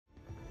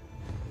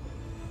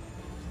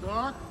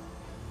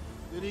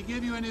Did he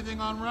give you anything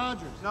on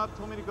Rogers? Nope,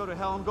 told me to go to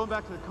hell. I'm going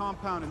back to the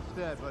compound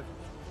instead, but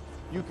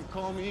you can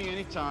call me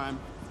anytime.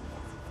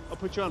 I'll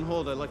put you on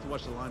hold. I'd like to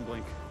watch the line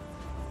blink.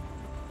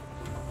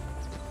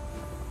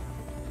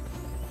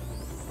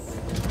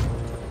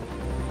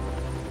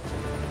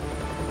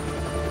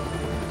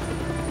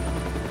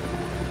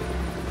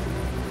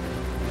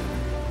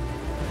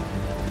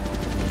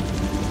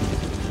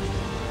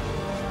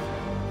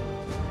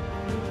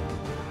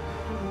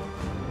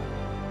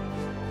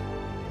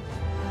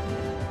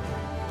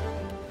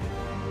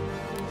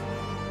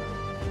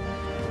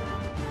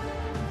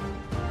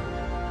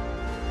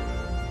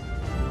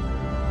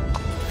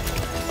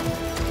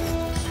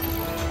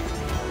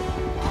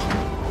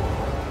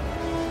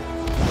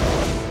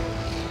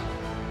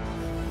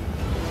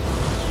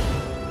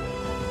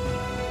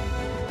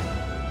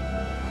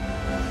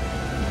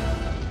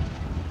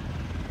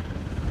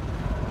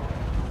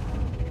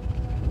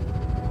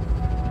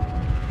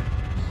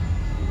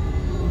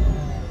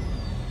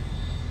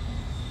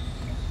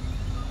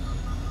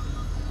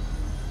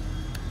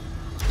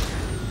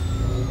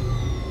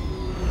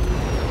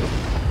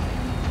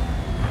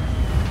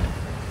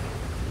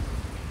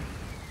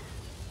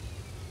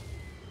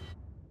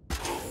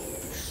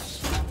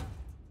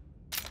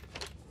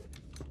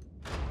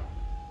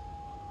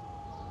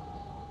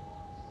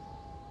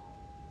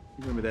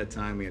 Remember that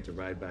time we had to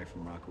ride back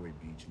from Rockaway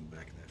Beach in the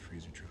back of that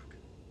freezer truck?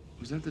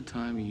 Was that the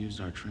time you used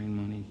our train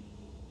money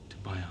to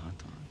buy hot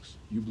dogs?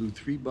 You blew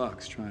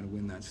 $3 trying to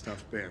win that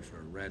stuffed bear for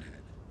a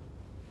redhead.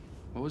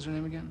 What was her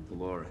name again?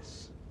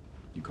 Dolores.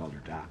 You called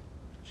her Doc.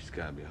 She's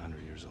gotta be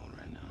 100 years old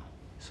right now.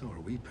 So are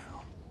we, pal.